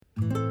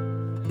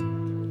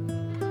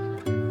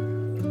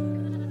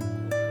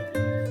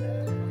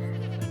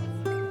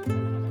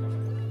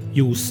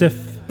Josef,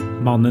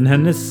 mannen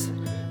hennes,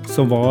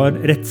 som var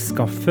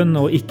rettskaffen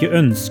og ikke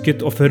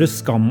ønsket å føre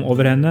skam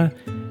over henne,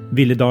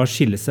 ville da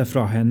skille seg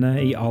fra henne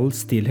i all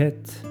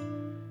stillhet.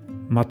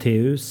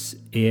 Matteus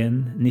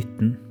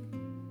 1,19.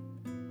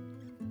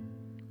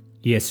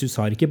 Jesus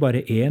har ikke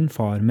bare én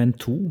far, men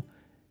to,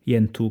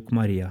 gjentok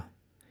Maria.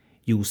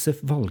 Josef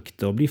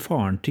valgte å bli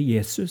faren til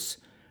Jesus,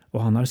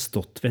 og han har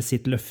stått ved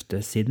sitt løfte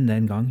siden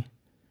den gang.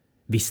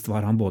 Visst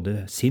var han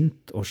både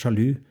sint og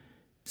sjalu,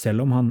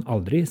 selv om han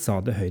aldri sa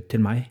det høyt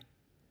til meg.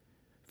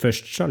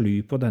 Først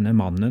sjalu på denne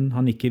mannen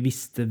han ikke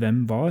visste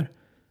hvem var,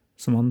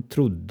 som han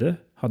trodde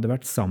hadde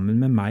vært sammen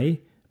med meg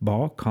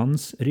bak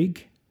hans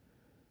rygg.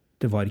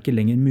 Det var ikke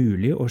lenger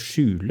mulig å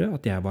skjule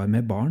at jeg var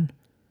med barn.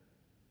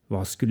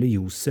 Hva skulle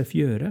Josef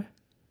gjøre?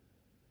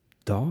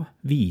 Da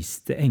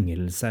viste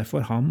engelen seg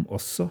for ham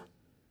også.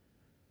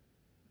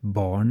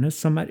 Barnet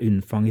som er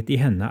unnfanget i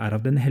henne er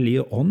av den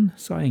hellige ånd,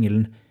 sa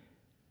engelen.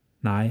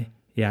 Nei,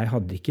 jeg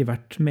hadde ikke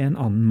vært med en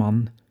annen mann,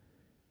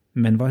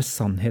 men var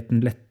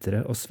sannheten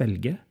lettere å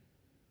svelge?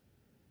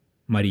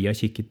 Maria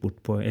kikket bort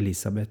på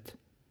Elisabet.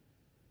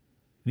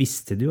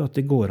 Visste du at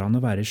det går an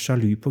å være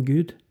sjalu på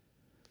Gud?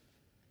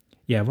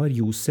 Jeg var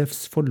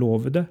Josefs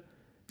forlovede,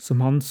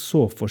 som han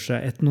så for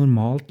seg et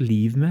normalt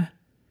liv med.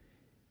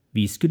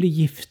 Vi skulle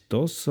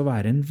gifte oss og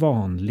være en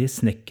vanlig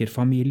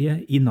snekkerfamilie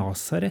i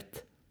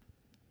Nasaret.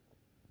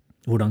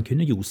 Hvordan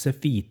kunne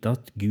Josef vite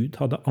at Gud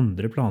hadde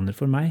andre planer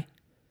for meg?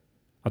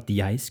 At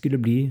jeg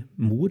skulle bli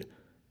mor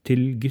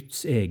til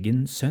Guds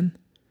egen sønn?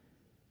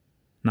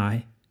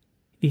 Nei,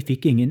 vi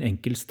fikk ingen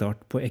enkel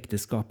start på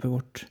ekteskapet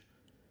vårt.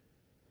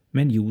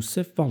 Men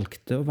Josef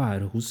valgte å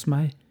være hos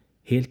meg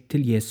helt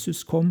til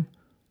Jesus kom,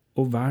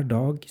 og hver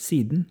dag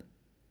siden.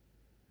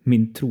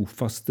 Min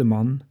trofaste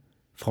mann,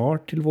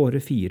 far til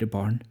våre 4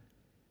 barn.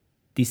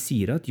 De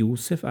sier at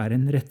Josef er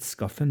en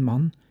rettskaffen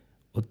mann,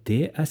 og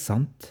det er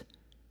sant,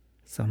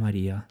 sa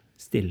Maria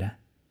stille.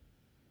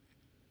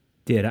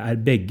 Dere er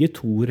begge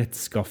 2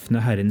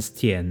 rettskaffende Herrens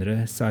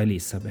tjenere, sa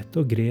Elisabet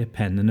og grep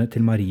hendene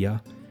til Maria.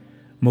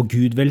 Må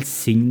Gud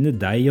velsigne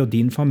deg og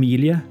din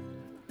familie.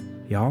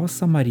 Ja,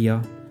 sa Maria,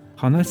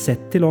 han har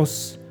sett til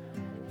oss.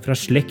 Fra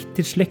slekt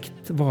til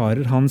slekt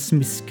varer hans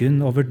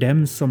miskunn over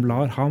dem som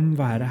lar ham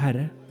være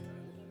Herre.